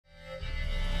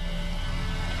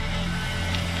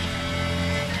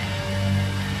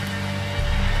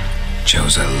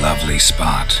chose a lovely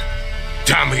spot.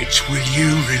 Damn it, will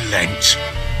you relent?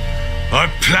 I'm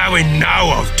ploughing now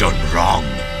I've done wrong.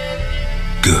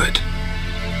 Good.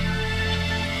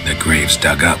 The grave's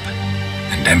dug up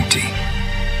and empty.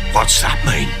 What's that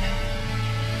mean?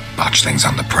 Botchling's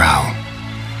on the prowl.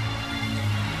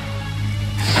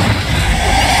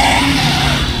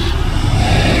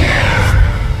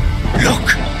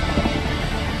 Look!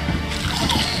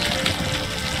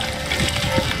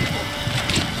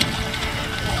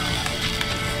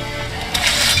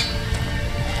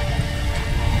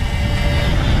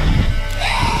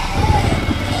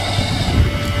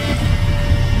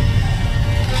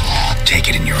 Take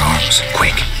it in your arms,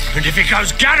 quick. And if it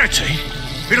goes Garrity,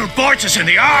 it'll bite us in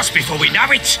the arse before we know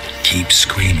it. Keep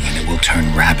screaming and it will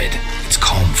turn rabid. It's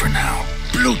calm for now.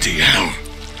 Bloody hell!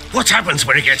 What happens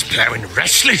when it gets ploughing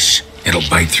restless? It'll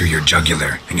bite through your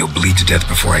jugular and you'll bleed to death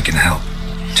before I can help.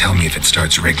 Tell me if it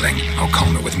starts wriggling. I'll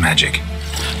calm it with magic.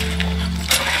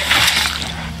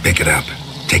 Pick it up.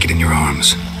 Take it in your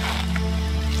arms.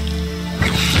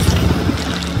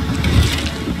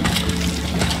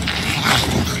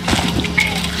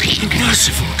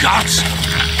 Merciful gods!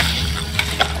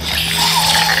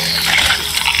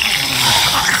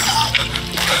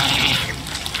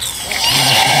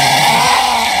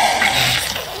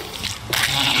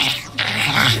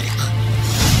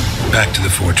 Back to the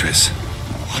fortress.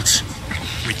 What?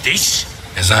 With this?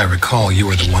 As I recall, you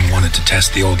were the one wanted to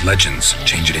test the old legends,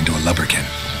 change it into a lubberkin.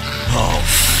 Oh,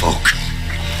 fuck.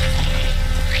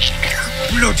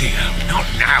 Bloody hell, not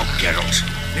now, Geralt.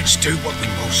 Let's do what we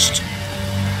must.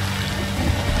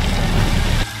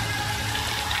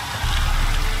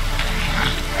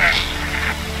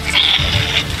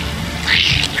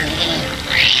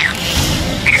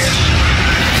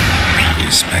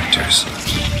 These specters.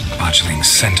 Botchling's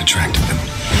scent attracted them.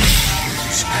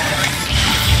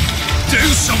 Do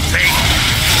something!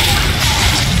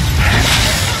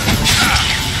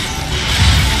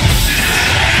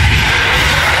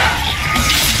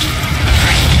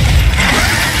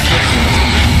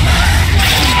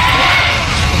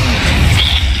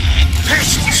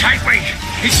 Pest, take me!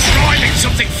 He's thriving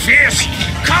something fierce!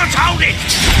 Can't hold it!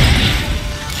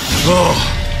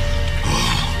 Oh.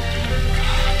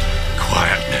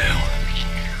 Quiet now.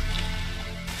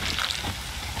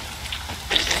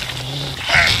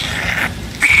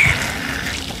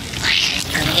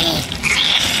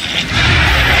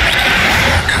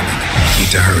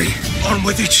 To hurry. On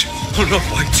with it. I'll not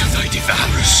wait till they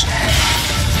devour us.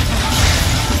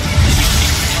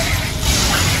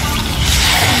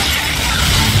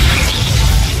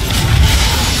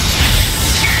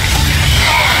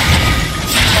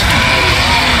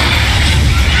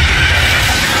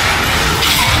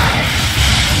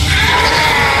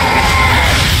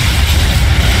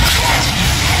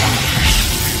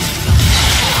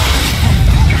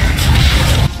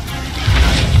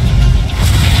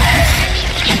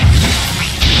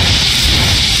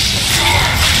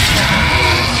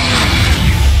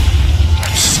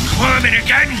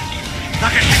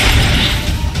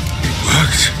 It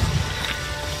worked.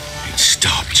 It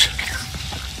stopped.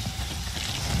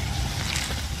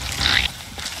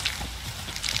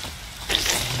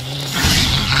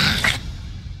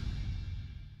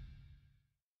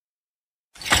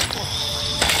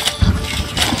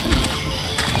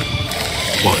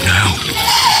 What now?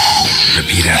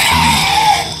 Repeat after me.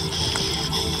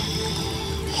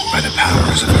 By the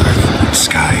powers of earth and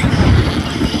sky.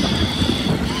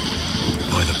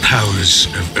 By the powers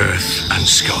of earth and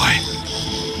sky.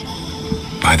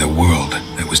 By the world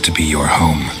that was to be your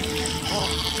home.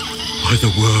 By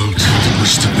the world that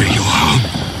was to be your home.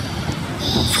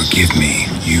 Forgive me,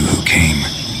 you who came,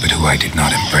 but who I did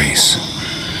not embrace.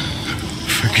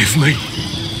 Forgive me,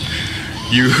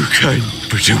 you who came,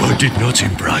 but who I did not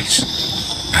embrace.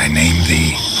 I name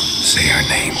thee, say her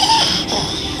name,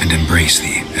 and embrace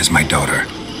thee as my daughter.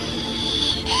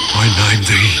 I name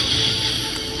thee,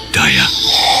 Daya,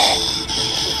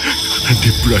 and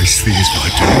embrace thee as my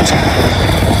daughter.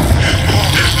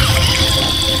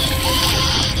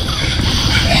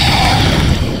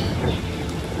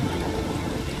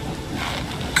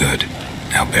 Good.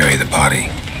 Now bury the body.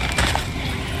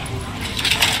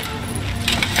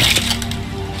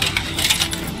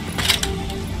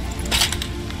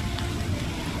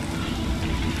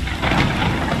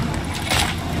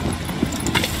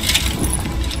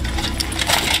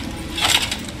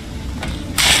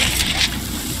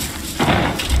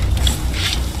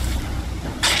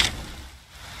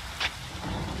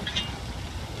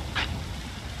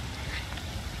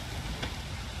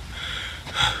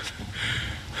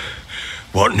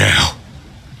 What now?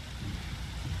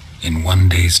 In 1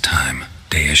 day's time,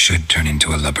 Dea should turn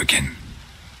into a lubberkin.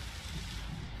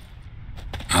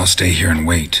 I'll stay here and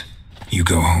wait. You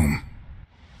go home.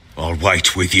 I'll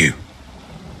wait with you.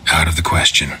 Out of the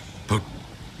question. But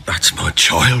that's my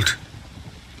child.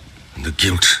 And the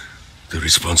guilt, the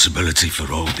responsibility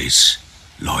for all this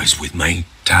lies with me.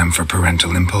 Time for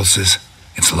parental impulses?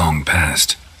 It's long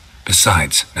past.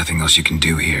 Besides, nothing else you can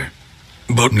do here.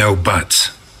 But no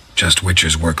buts. Just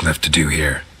Witcher's work left to do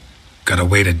here. Gotta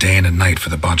wait a day and a night for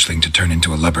the Botchling to turn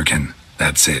into a lubberkin.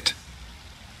 That's it.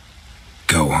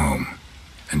 Go home.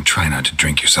 And try not to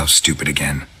drink yourself stupid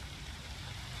again.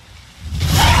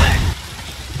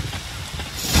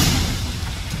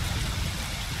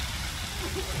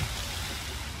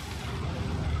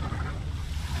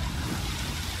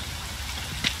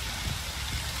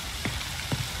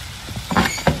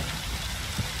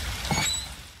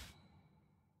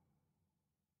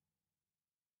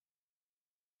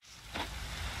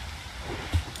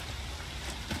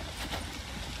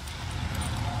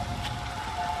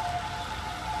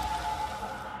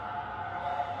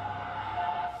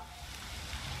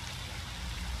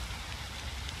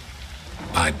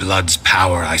 By blood's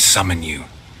power I summon you.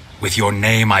 With your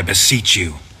name I beseech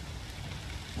you.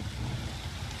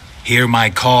 Hear my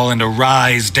call and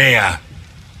arise, Dea.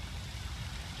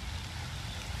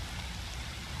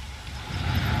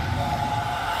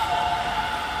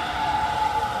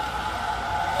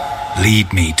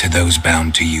 Lead me to those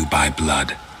bound to you by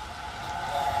blood.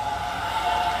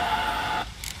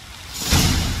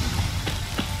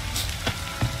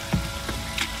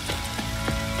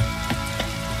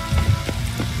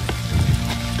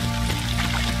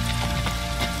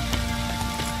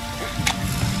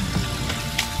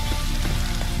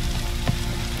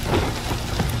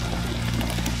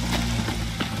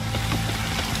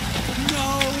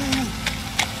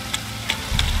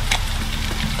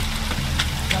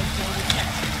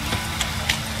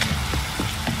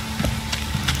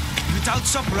 Don't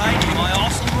stop raining, my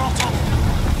arse will rot off.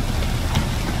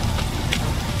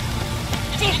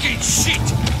 Fucking shit!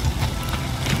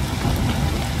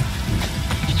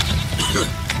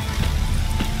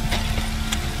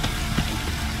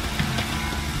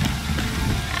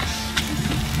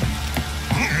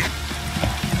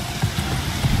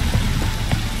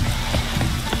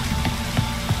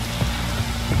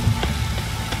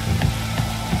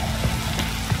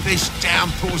 This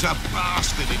downpour's a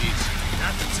bastard, it is.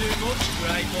 That's too much,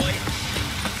 grey boy.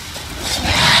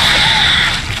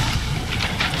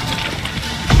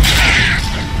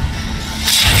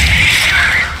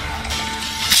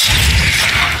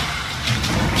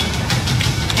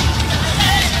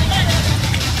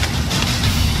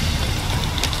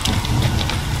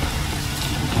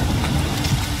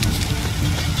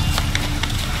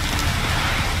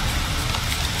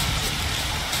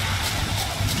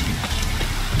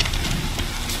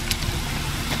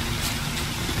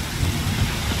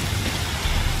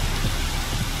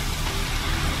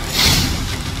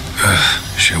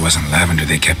 Sure wasn't lavender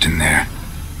they kept in there.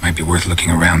 Might be worth looking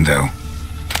around, though.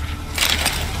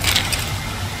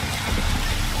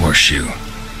 Horseshoe.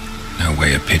 No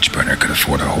way a pitch burner could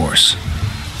afford a horse.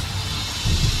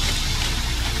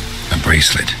 A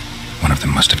bracelet. One of them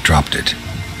must have dropped it.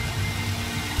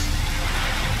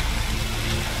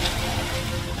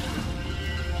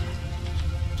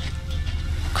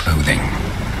 Clothing.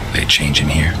 They change in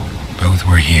here? Both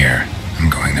were here. I'm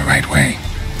going the right way.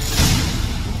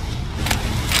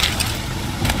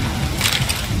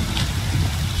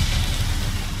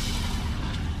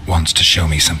 Wants to show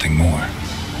me something more.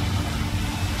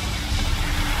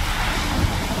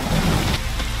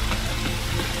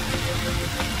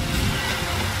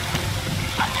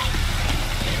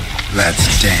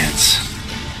 Let's dance.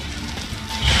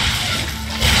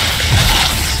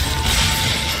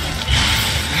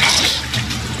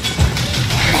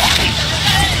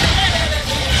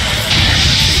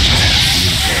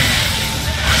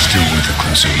 Still worth a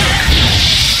closer look.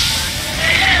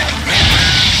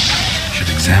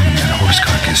 Examine that horse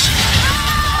carcass.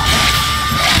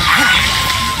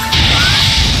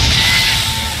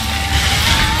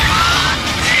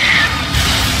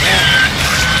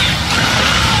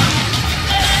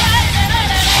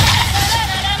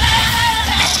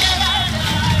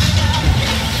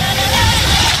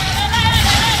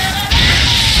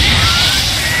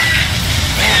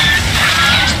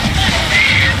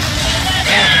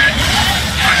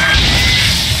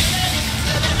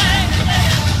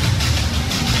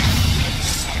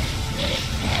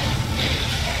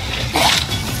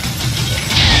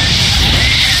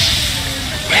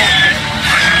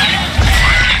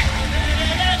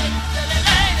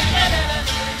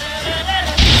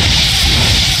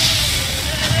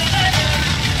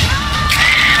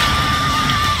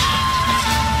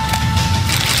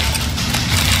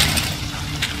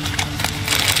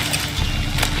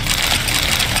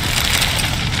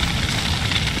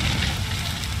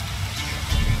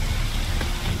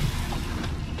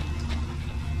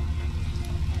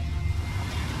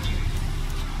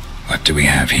 do we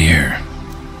have here?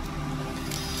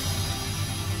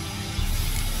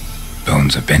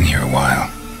 Bones have been here a while.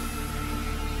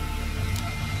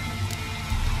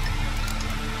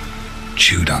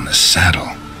 Chewed on the saddle.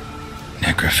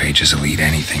 Necrophages will eat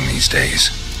anything these days.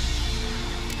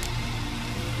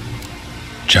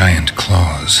 Giant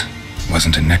claws.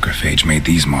 Wasn't a necrophage made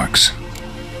these marks.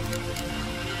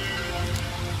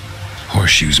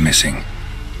 Horseshoes missing.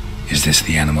 Is this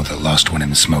the animal that lost one in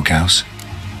the smokehouse?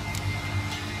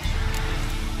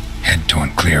 Head torn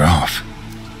clear off.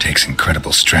 Takes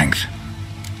incredible strength.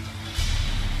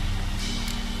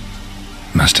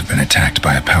 Must have been attacked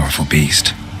by a powerful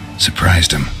beast.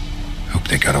 Surprised him. Hope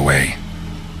they got away.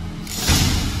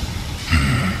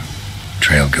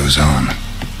 Trail goes on.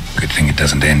 Good thing it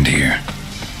doesn't end here.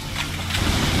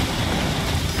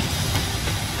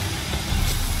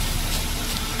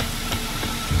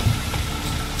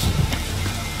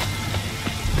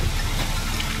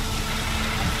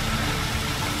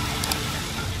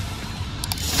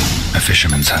 A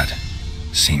fisherman's hut.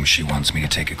 Seems she wants me to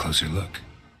take a closer look.